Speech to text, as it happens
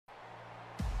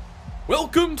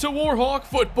Welcome to Warhawk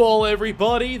football,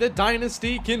 everybody. The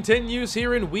dynasty continues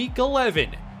here in week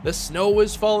 11. The snow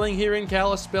is falling here in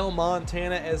Kalispell,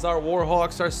 Montana, as our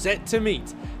Warhawks are set to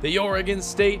meet the Oregon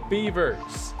State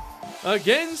Beavers.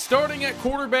 Again, starting at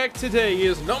quarterback today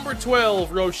is number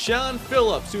 12, Roshaun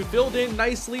Phillips, who filled in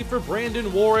nicely for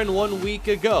Brandon Warren 1 week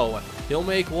ago. He'll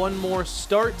make one more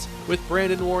start, with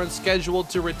Brandon Warren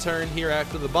scheduled to return here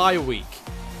after the bye week.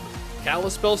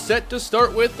 Kalispell set to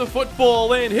start with the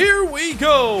football, and here we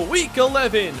go! Week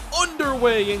 11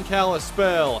 underway in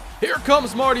Kalispell. Here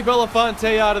comes Marty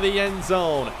Belafonte out of the end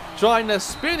zone, trying to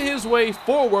spin his way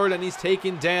forward, and he's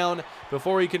taken down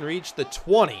before he can reach the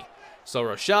 20. So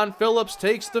Roshaun Phillips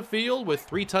takes the field with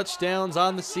 3 touchdowns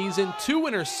on the season, 2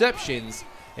 interceptions,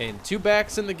 and 2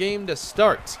 backs in the game to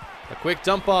start. A quick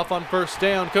dump off on first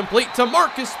down, complete to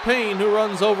Marcus Payne, who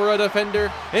runs over a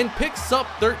defender and picks up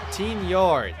 13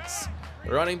 yards.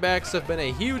 The running backs have been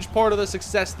a huge part of the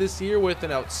success this year with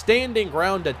an outstanding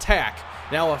ground attack.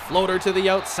 Now a floater to the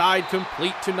outside,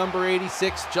 complete to number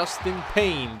 86, Justin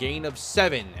Payne, gain of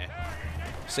 7.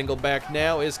 Single back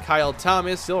now is Kyle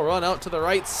Thomas. He'll run out to the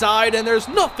right side, and there's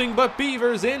nothing but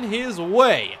Beavers in his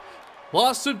way.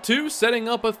 Loss of 2, setting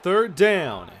up a third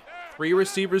down. 3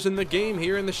 receivers in the game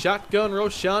here in the shotgun.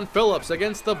 Roshaun Phillips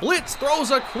against the blitz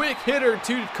throws a quick hitter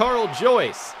to Carl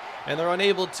Joyce, and they're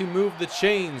unable to move the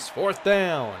chains. 4th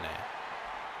down.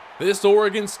 This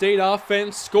Oregon State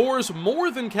offense scores more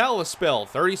than Kalispell.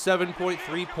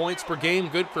 37.3 points per game,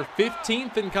 good for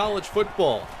 15th in college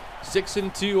football.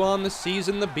 6-2 on the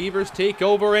season. The Beavers take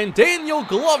over, and Daniel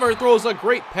Glover throws a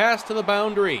great pass to the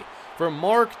boundary for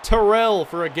Mark Terrell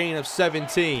for a gain of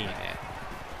 17.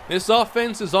 This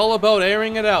offense is all about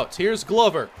airing it out. Here's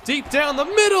Glover, deep down the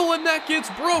middle, and that gets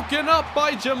broken up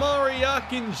by Jamari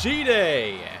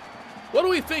Akinjide. What do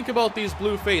we think about these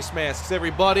blue face masks,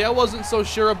 everybody? I wasn't so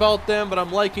sure about them, but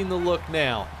I'm liking the look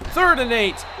now. 3rd and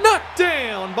 8, knocked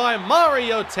down by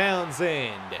Mario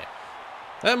Townsend.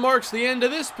 That marks the end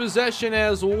of this possession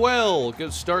as well.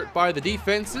 Good start by the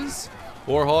defenses.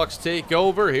 Warhawks take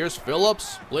over. Here's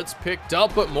Phillips. Blitz picked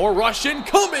up, but more rushing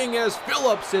coming as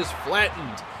Phillips is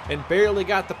flattened and barely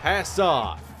got the pass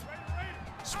off.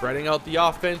 Spreading out the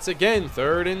offense again,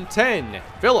 3rd and 10.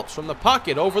 Phillips from the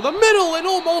pocket over the middle and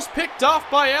almost picked off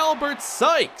by Albert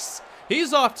Sykes.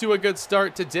 He's off to a good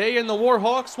start today, and the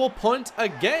Warhawks will punt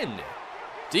again.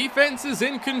 Defense is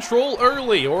in control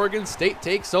early. Oregon State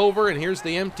takes over, and here's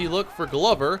the empty look for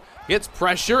Glover. Gets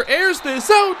pressure, airs this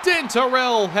out, and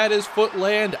Terrell had his foot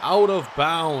land out of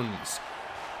bounds.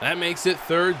 That makes it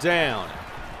 3rd down.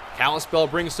 Kalispell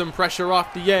brings some pressure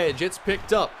off the edge. It's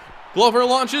picked up. Glover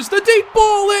launches the deep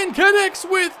ball and connects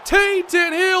with Tate,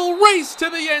 and he'll race to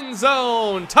the end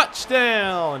zone.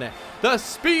 Touchdown. The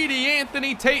speedy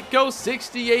Anthony Tate goes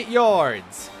 68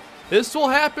 yards. This will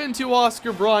happen to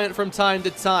Oscar Bryant from time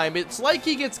to time. It's like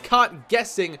he gets caught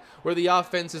guessing where the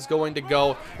offense is going to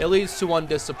go. It leads to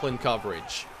undisciplined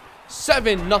coverage.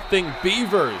 7-0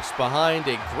 Beavers behind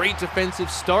a great defensive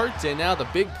start, and now the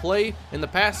big play in the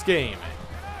pass game.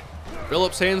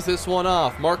 Phillips hands this one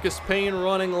off. Marcus Payne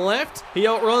running left. He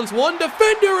outruns one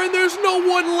defender, and there's no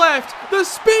one left. The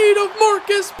speed of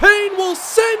Marcus Payne will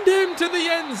send him to the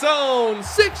end zone.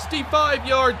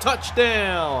 65-yard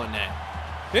touchdown.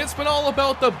 It's been all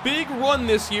about the big run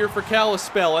this year for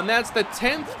Kalispell, and that's the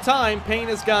 10th time Payne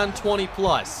has gone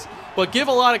 20+. But give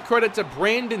a lot of credit to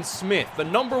Brandon Smith, the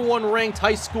 #1 ranked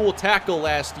high school tackle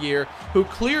last year, who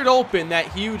cleared open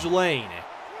that huge lane.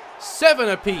 7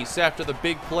 apiece after the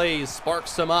big plays spark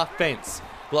some offense.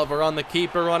 Glover on the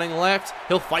keeper running left.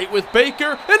 He'll fight with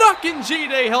Baker, and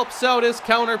Akinjide helps out his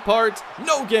counterpart.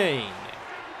 No gain.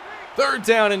 3rd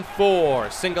down and 4.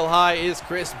 Single high is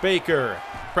Chris Baker.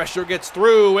 Pressure gets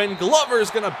through, and Glover's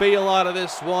going to bail out of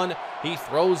this one. He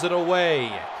throws it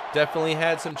away. Definitely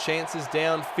had some chances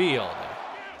downfield.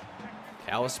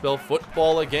 Kalispell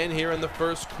football again here in the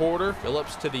first quarter.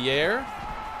 Phillips to the air.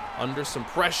 Under some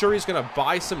pressure, he's going to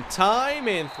buy some time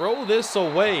and throw this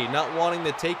away, not wanting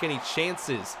to take any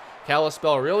chances.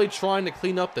 Kalispell really trying to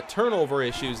clean up the turnover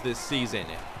issues this season.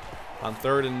 On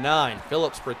 3rd and 9,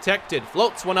 Phillips protected,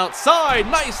 floats one outside,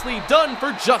 nicely done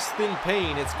for Justin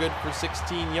Payne. It's good for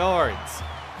 16 yards.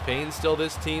 Payne still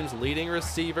this team's leading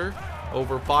receiver,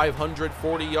 over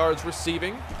 540 yards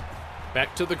receiving.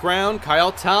 Back to the ground,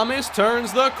 Kyle Thomas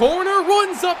turns the corner,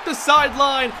 runs up the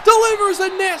sideline, delivers a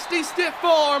nasty stiff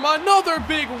arm, another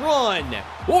big run.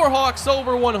 Warhawks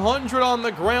over 100 on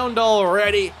the ground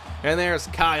already, and there's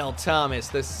Kyle Thomas,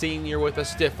 the senior, with a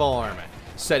stiff arm.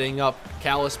 Setting up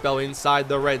Kalispell inside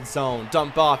the red zone.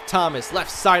 Dump off Thomas,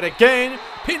 left side again,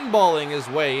 pinballing his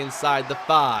way inside the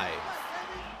 5.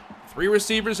 Three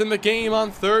receivers in the game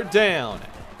on third down.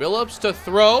 Phillips to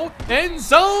throw, end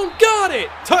zone, got it!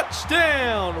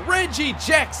 Touchdown, Reggie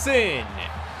Jackson!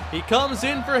 He comes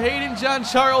in for Hayden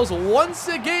John-Charles once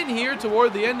again here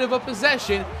toward the end of a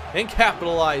possession and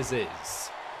capitalizes.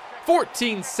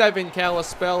 14-7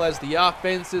 Kalispell as the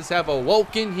offenses have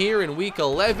awoken here in week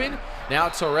 11. Now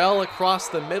Terrell across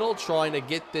the middle trying to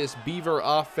get this Beaver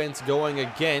offense going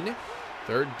again.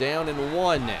 Third down and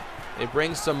 1. They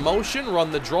bring some motion,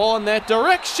 run the draw in that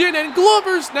direction, and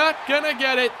Glover's not gonna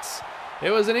get it.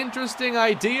 It was an interesting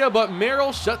idea, but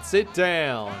Merrill shuts it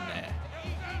down.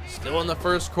 Still in the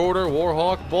first quarter,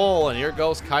 Warhawk ball, and here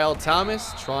goes Kyle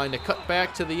Thomas trying to cut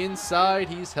back to the inside.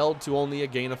 He's held to only a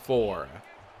gain of 4.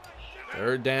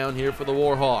 Third down here for the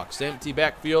Warhawks. Empty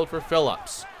backfield for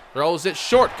Phillips. Throws it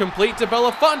short, complete to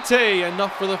Belafonte.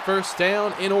 Enough for the first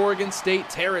down in Oregon State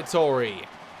territory.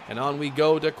 And on we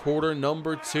go to quarter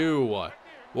number 2.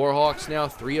 Warhawks now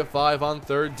 3 of 5 on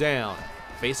third down.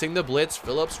 Facing the blitz,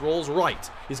 Phillips rolls right.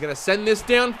 He's going to send this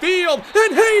downfield,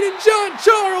 and Hayden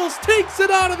John-Charles takes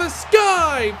it out of the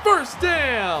sky. First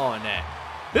down.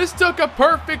 This took a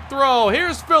perfect throw.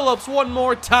 Here's Phillips one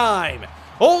more time.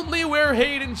 Only where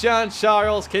Hayden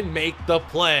John-Charles can make the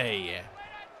play.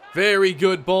 Very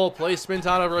good ball placement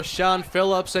out of Roshaun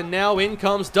Phillips, and now in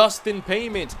comes Dustin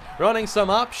Payment, running some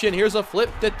option. Here's a flip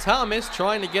to Thomas,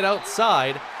 trying to get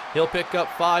outside. He'll pick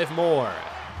up 5 more.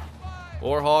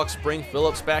 Warhawks bring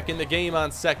Phillips back in the game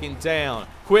on second down.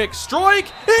 Quick strike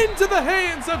into the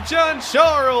hands of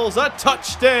John-Charles, a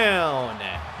touchdown.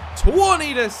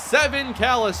 20-7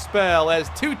 Kalispell as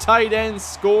 2 tight ends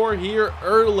score here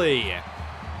early.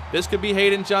 This could be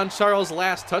Hayden John-Charles'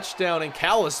 last touchdown in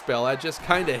Kalispell. That just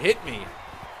kind of hit me.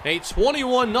 A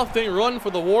 21-0 run for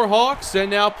the Warhawks,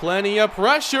 and now plenty of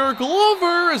pressure.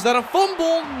 Glover, is that a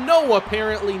fumble? No,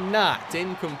 apparently not.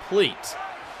 Incomplete.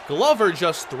 Glover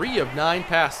just 3 of 9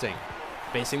 passing.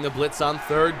 Facing the blitz on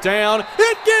third down.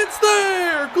 It gets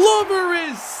there! Glover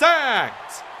is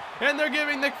sacked! And they're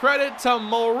giving the credit to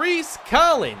Maurice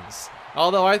Collins.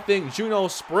 Although I think Juno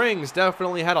Springs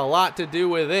definitely had a lot to do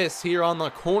with this here on the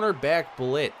cornerback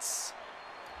blitz.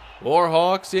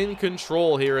 Warhawks in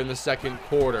control here in the second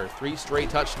quarter. 3 straight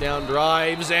touchdown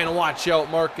drives, and watch out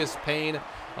Marcus Payne.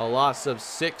 A loss of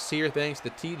 6 here thanks to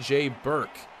TJ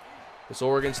Burke. This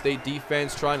Oregon State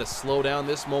defense trying to slow down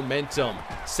this momentum.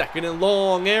 Second and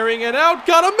long, airing it out.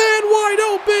 Got a man wide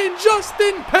open.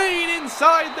 Justin Payne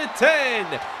inside the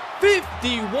 10.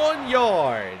 51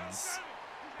 yards.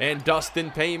 And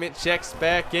Dustin Payment checks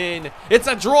back in. It's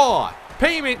a draw.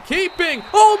 Payment keeping.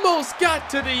 Almost got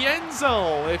to the end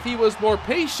zone. If he was more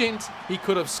patient, he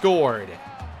could have scored.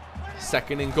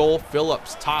 Second and goal,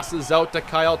 Phillips tosses out to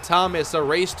Kyle Thomas. A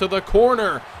race to the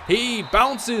corner. He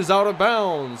bounces out of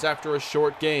bounds after a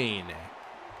short gain.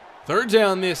 Third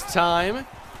down this time.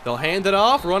 They'll hand it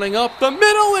off, running up the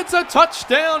middle. It's a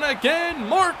touchdown again.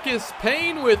 Marcus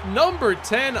Payne with number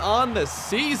 10 on the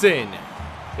season.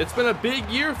 It's been a big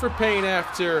year for Payne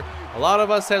after a lot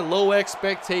of us had low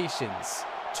expectations.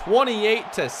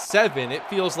 28-7. It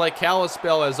feels like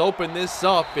Kalispell has opened this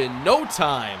up in no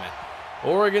time.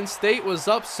 Oregon State was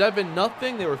up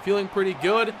 7-0. They were feeling pretty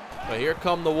good, but here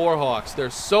come the Warhawks. They're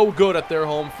so good at their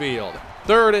home field.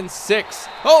 3rd and 6.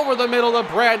 Over the middle to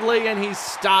Bradley, and he's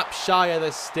stopped shy of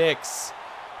the sticks.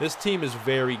 This team is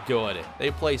very good.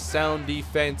 They play sound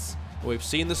defense. We've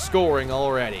seen the scoring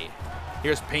already.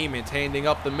 Here's Payment handing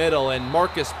up the middle, and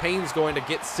Marcus Payne's going to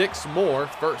get 6 more.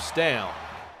 First down.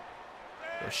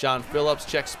 Roshaun Phillips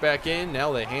checks back in.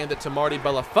 Now they hand it to Marty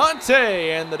Belafonte,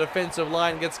 and the defensive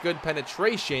line gets good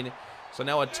penetration. So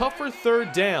now a tougher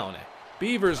third down.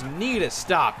 Beavers need a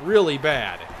stop really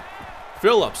bad.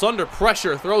 Phillips under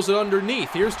pressure, throws it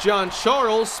underneath. Here's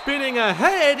John-Charles spinning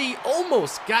ahead. He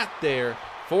almost got there.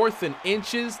 4th and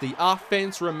inches. The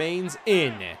offense remains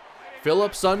in.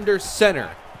 Phillips under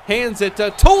center. Hands it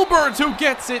to Tolbert, who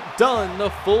gets it done.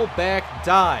 The fullback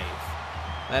dive.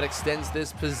 That extends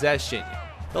this possession.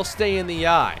 They'll stay in the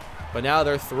eye, but now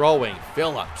they're throwing.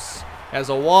 Phillips has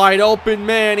a wide open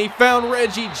man. He found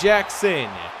Reggie Jackson.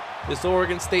 This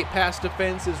Oregon State pass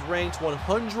defense is ranked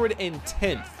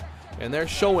 110th, and they're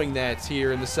showing that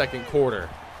here in the second quarter.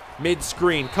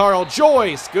 Mid-screen, Carl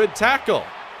Joyce, good tackle.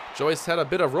 Joyce had a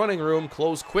bit of running room,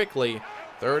 closed quickly.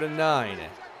 3rd and 9.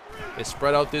 They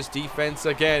spread out this defense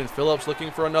again. Phillips looking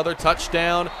for another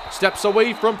touchdown. Steps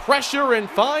away from pressure and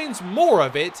finds more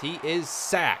of it. He is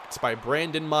sacked by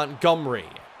Brandon Montgomery.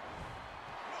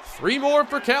 3 more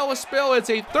for Kalispell. It's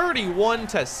a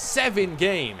 31-7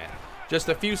 game. Just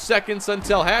a few seconds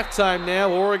until halftime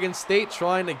now. Oregon State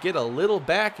trying to get a little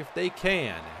back if they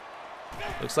can.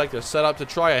 Looks like they're set up to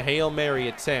try a Hail Mary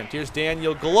attempt. Here's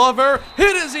Daniel Glover.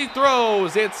 Hit as he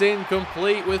throws. It's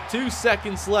incomplete with 2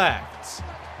 seconds left.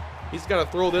 He's got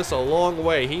to throw this a long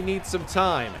way. He needs some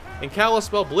time. And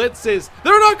Kalispell blitzes.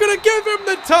 They're not going to give him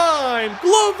the time.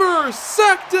 Glover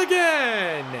sacked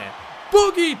again.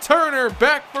 Boogie Turner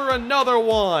back for another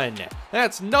one.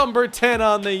 That's number 10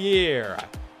 on the year.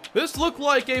 This looked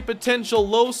like a potential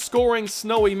low-scoring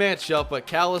snowy matchup, but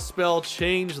Kalispell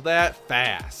changed that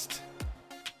fast.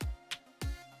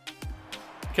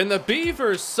 Can the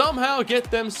Beavers somehow get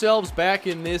themselves back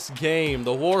in this game?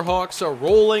 The Warhawks are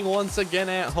rolling once again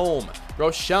at home.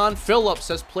 Roshaun Phillips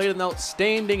has played an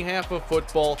outstanding half of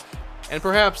football, and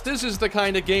perhaps this is the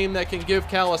kind of game that can give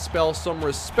Kalispell some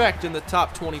respect in the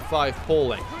top 25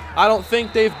 polling. I don't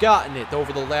think they've gotten it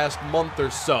over the last month or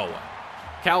so.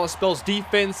 Kalispell's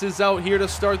defense is out here to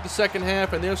start the second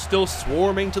half, and they're still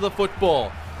swarming to the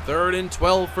football. 3rd and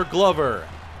 12 for Glover.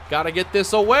 Gotta get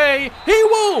this away. He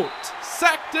won't!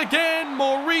 Sacked again,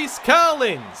 Maurice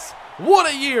Collins.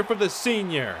 What a year for the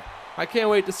senior. I can't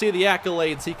wait to see the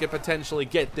accolades he could potentially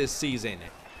get this season.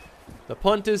 The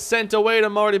punt is sent away to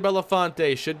Marty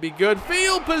Belafonte. Should be good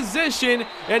field position,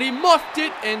 and he muffed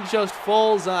it and just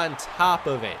falls on top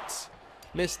of it.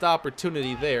 Missed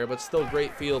opportunity there, but still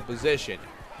great field position.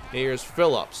 Here's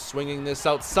Phillips swinging this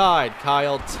outside.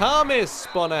 Kyle Thomas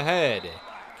spun ahead.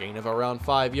 Gain of around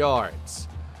 5 yards.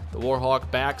 The Warhawk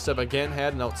backs have again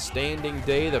had an outstanding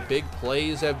day. The big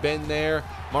plays have been there.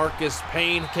 Marcus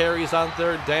Payne carries on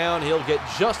 3rd down. He'll get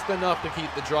just enough to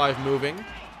keep the drive moving.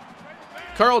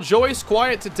 Carl Joyce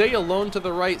quiet today, alone to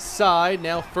the right side.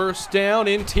 Now 1st down,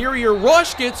 interior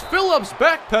rush gets Phillips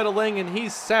backpedaling, and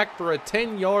he's sacked for a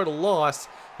 10-yard loss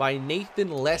by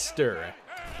Nathan Lester.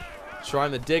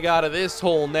 Trying to dig out of this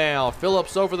hole now.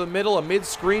 Phillips over the middle, a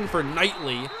mid-screen for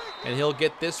Knightley, and he'll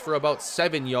get this for about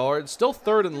 7 yards. Still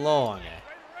 3rd and long.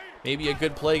 Maybe a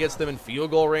good play gets them in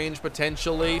field goal range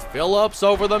potentially. Phillips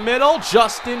over the middle.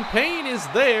 Justin Payne is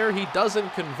there. He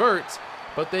doesn't convert,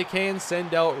 but they can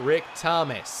send out Rick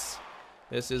Thomas.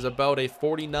 This is about a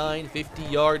 49,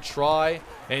 50-yard try,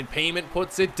 and Payment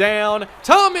puts it down.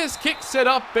 Thomas kicks it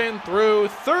up and through.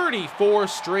 34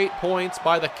 straight points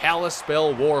by the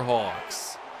Kalispell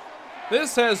Warhawks.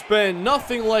 This has been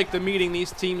nothing like the meeting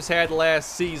these teams had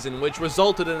last season, which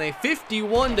resulted in a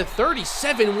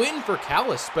 51-37 win for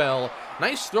Kalispell.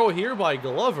 Nice throw here by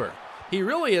Glover. He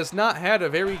really has not had a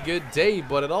very good day,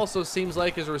 but it also seems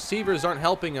like his receivers aren't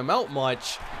helping him out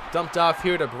much. Dumped off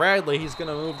here to Bradley. He's going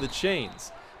to move the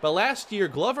chains. But last year,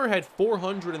 Glover had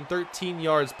 413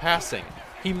 yards passing.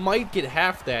 He might get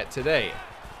half that today.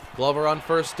 Glover on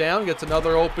 1st down, gets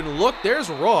another open look. There's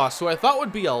Ross, who I thought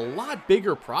would be a lot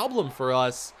bigger problem for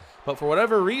us, but for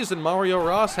whatever reason, Mario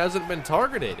Ross hasn't been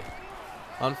targeted.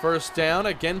 On 1st down,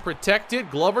 again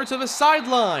protected. Glover to the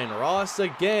sideline. Ross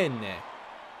again.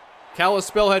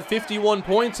 Kalispell had 51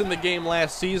 points in the game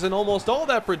last season. Almost all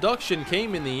that production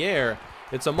came in the air.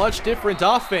 It's a much different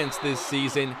offense this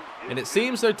season, and it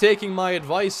seems they're taking my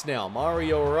advice now.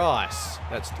 Mario Ross.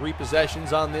 That's 3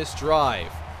 possessions on this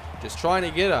drive. Just trying to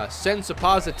get a sense of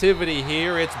positivity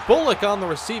here. It's Bullock on the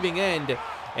receiving end,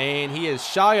 and he is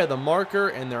shy of the marker,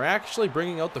 and they're actually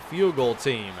bringing out the field goal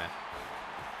team.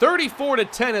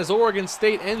 34-10 as Oregon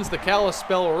State ends the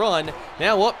Kalispell run.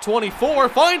 Now up 24,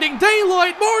 finding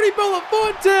daylight. Marty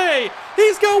Belafonte.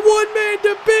 He's got one man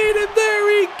to beat, and there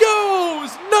he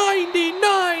goes.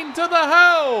 99 to the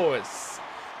house.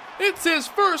 It's his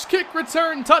first kick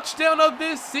return touchdown of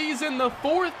this season, the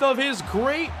 4th of his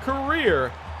great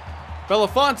career.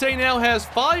 Belafonte now has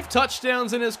 5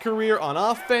 touchdowns in his career on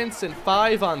offense and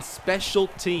 5 on special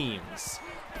teams.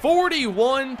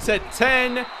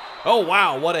 41-10. Oh,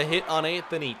 wow, what a hit on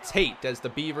Anthony Tate as the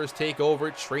Beavers take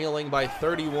over, trailing by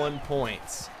 31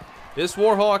 points. This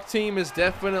Warhawk team is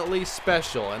definitely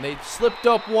special, and they slipped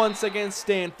up once against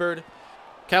Stanford.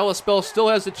 Kalispell still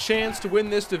has a chance to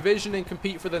win this division and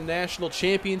compete for the national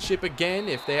championship again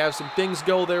if they have some things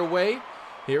go their way.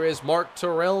 Here is Mark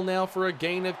Terrell now for a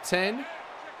gain of 10.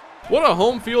 What a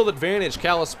home field advantage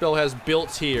Kalispell has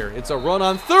built here. It's a run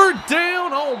on 3rd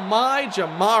down. Oh my,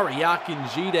 Jamari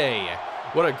Akinjide.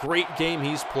 What a great game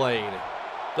he's played.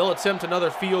 They'll attempt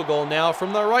another field goal now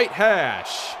from the right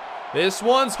hash. This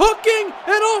one's hooking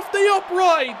and off the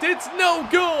upright. It's no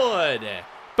good.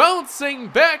 Bouncing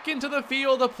back into the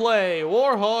field of play.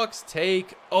 Warhawks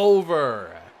take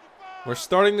over. We're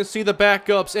starting to see the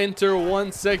backups enter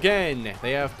once again.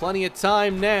 They have plenty of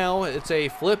time now. It's a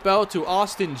flip out to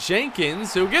Austin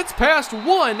Jenkins, who gets past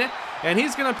 1, and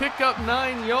he's going to pick up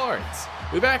 9 yards.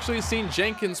 We've actually seen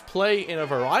Jenkins play in a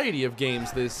variety of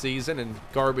games this season in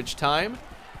garbage time.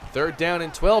 3rd down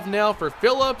and 12 now for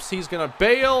Phillips. He's going to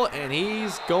bail, and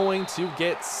he's going to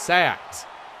get sacked.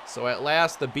 So at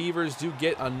last, the Beavers do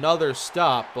get another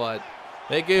stop, but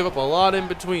they gave up a lot in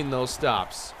between those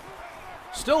stops.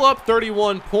 Still up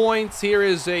 31 points. Here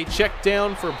is a check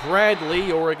down for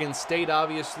Bradley. Oregon State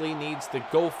obviously needs to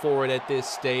go for it at this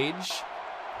stage.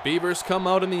 Beavers come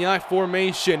out in the I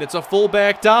formation. It's a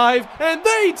fullback dive, and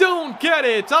they don't get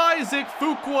it. Isaac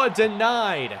Fuqua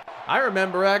denied. I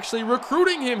remember actually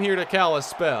recruiting him here to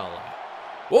Kalispell.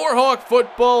 Warhawk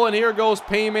football, and here goes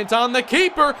Payment on the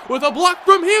keeper with a block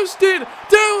from Houston.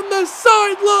 Down the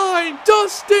sideline,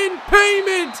 Dustin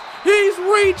Payment. He's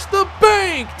reached the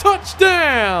bank.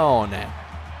 Touchdown.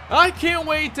 I can't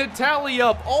wait to tally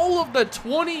up all of the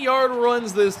 20-yard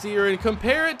runs this year and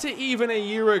compare it to even a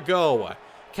year ago.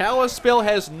 Kalispell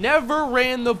has never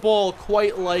ran the ball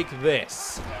quite like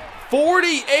this.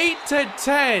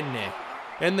 48-10.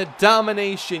 And the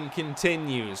domination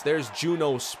continues. There's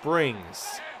Juneau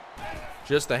Springs.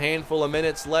 Just a handful of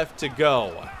minutes left to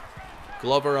go.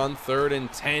 Glover on 3rd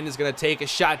and 10 is going to take a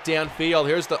shot downfield.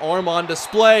 Here's the arm on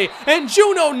display, and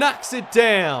Juneau knocks it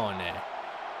down.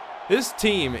 This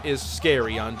team is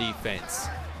scary on defense.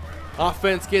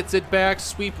 Offense gets it back,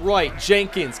 sweep right.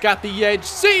 Jenkins got the edge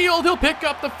sealed. He'll pick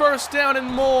up the 1st down and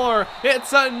more.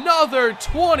 It's another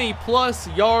 20-plus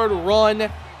yard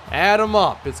run. Add them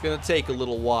up. It's going to take a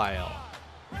little while.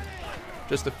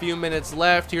 Just a few minutes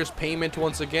left. Here's Payment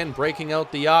once again, breaking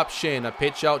out the option. A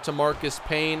pitch out to Marcus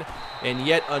Payne, and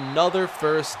yet another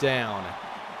 1st down.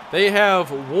 They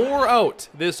have wore out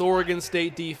this Oregon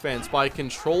State defense by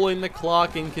controlling the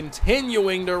clock and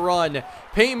continuing to run.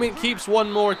 Payment keeps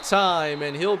one more time,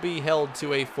 and he'll be held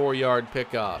to a 4-yard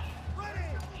pickup.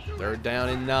 3rd down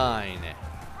and 9.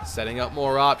 Setting up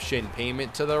more option.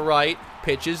 Payment to the right.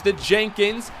 Pitches to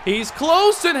Jenkins. He's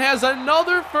close and has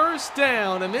another 1st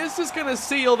down, and this is going to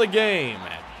seal the game.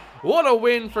 What a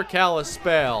win for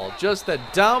Kalispell. Just a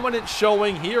dominant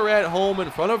showing here at home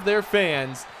in front of their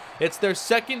fans. It's their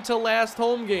 2nd to last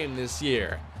home game this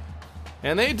year.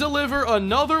 And they deliver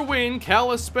another win.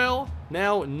 Kalispell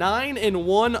now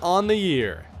 9-1 on the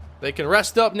year. They can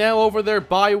rest up now over their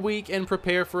bye week and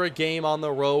prepare for a game on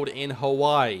the road in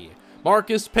Hawaii.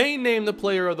 Marcus Payne named the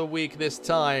player of the week this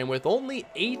time with only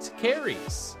 8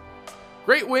 carries.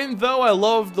 Great win though. I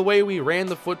loved the way we ran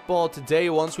the football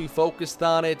today. Once we focused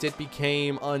on it, it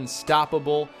became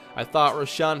unstoppable. I thought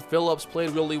Roshaun Phillips played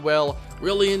really well.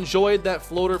 Really enjoyed that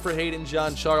floater for Hayden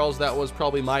John Charles. That was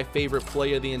probably my favorite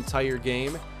play of the entire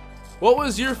game. What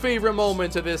was your favorite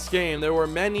moment of this game? There were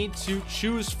many to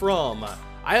choose from.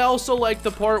 I also liked the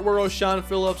part where Roshaun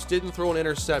Phillips didn't throw an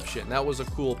interception. That was a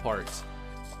cool part.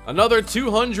 Another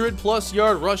 200-plus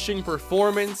yard rushing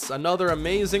performance. Another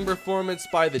amazing performance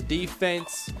by the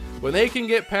defense. When they can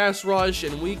get pass rush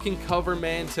and we can cover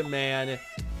man-to-man,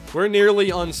 we're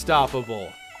nearly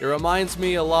unstoppable. It reminds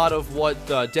me a lot of what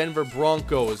the Denver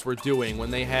Broncos were doing when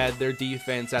they had their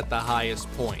defense at the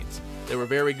highest point. They were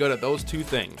very good at those two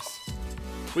things.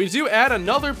 We do add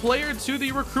another player to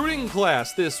the recruiting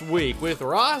class this week with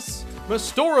Ross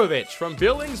Mastorovich from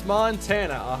Billings,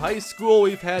 Montana, a high school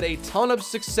we've had a ton of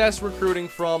success recruiting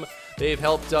from. They've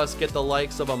helped us get the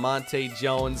likes of Amante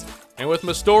Jones. And with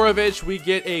Mastorovich, we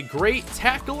get a great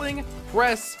tackling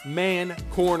press man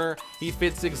corner. He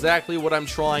fits exactly what I'm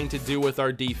trying to do with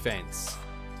our defense.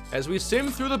 As we sim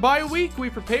through the bye week, we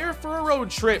prepare for a road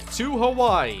trip to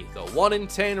Hawaii. The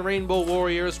 1-10 Rainbow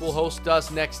Warriors will host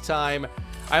us next time.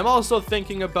 I'm also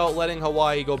thinking about letting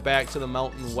Hawaii go back to the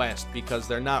Mountain West because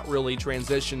they're not really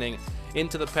transitioning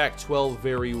into the Pac-12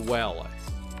 very well.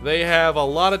 They have a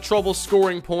lot of trouble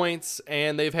scoring points,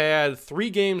 and they've had 3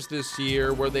 games this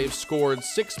year where they've scored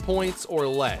 6 points or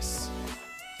less.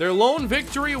 Their lone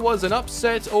victory was an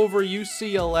upset over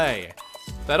UCLA.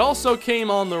 That also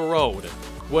came on the road.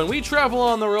 When we travel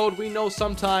on the road, we know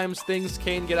sometimes things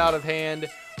can get out of hand.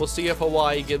 We'll see if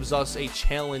Hawaii gives us a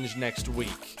challenge next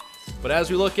week. But as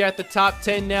we look at the top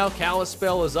 10 now,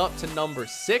 Kalispell is up to number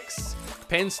 6.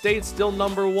 Penn State's still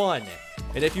number 1.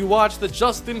 And if you watched the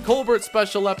Justin Colbert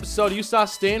special episode, you saw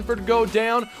Stanford go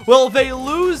down. Well, they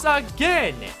lose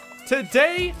again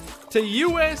today to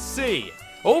USC.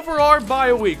 Over our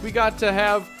bye week, we got to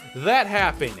have that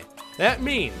happen. That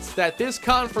means that this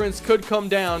conference could come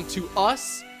down to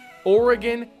us,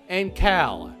 Oregon, and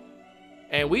Cal.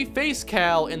 And we face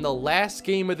Cal in the last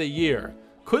game of the year.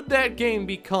 Could that game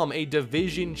become a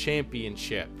division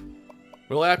championship?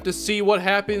 We'll have to see what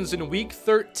happens in week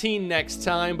 13 next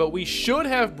time, but we should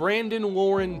have Brandon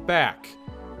Warren back,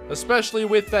 especially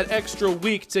with that extra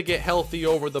week to get healthy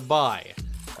over the bye.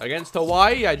 Against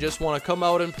Hawaii, I just want to come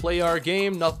out and play our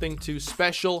game, nothing too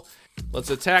special. Let's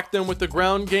attack them with the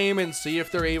ground game and see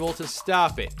if they're able to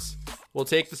stop it. We'll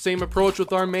take the same approach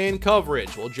with our man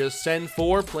coverage. We'll just send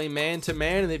 4, play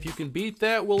man-to-man, and if you can beat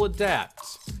that, we'll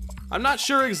adapt. I'm not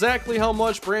sure exactly how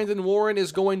much Brandon Warren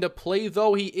is going to play,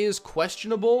 though. He is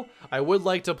questionable. I would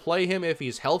like to play him if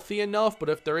he's healthy enough, but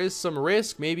if there is some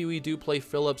risk, maybe we do play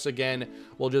Phillips again.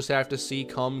 We'll just have to see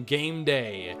come game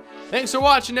day. Thanks for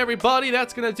watching, everybody.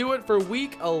 That's going to do it for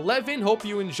Week 11. Hope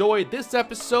you enjoyed this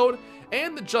episode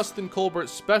and the Justin Colbert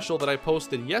special that I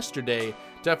posted yesterday.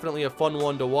 Definitely a fun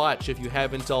one to watch if you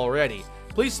haven't already.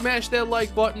 Please smash that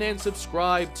like button and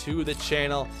subscribe to the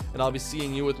channel, and I'll be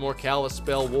seeing you with more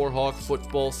Kalispell Warhawk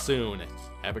football soon.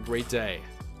 Have a great day.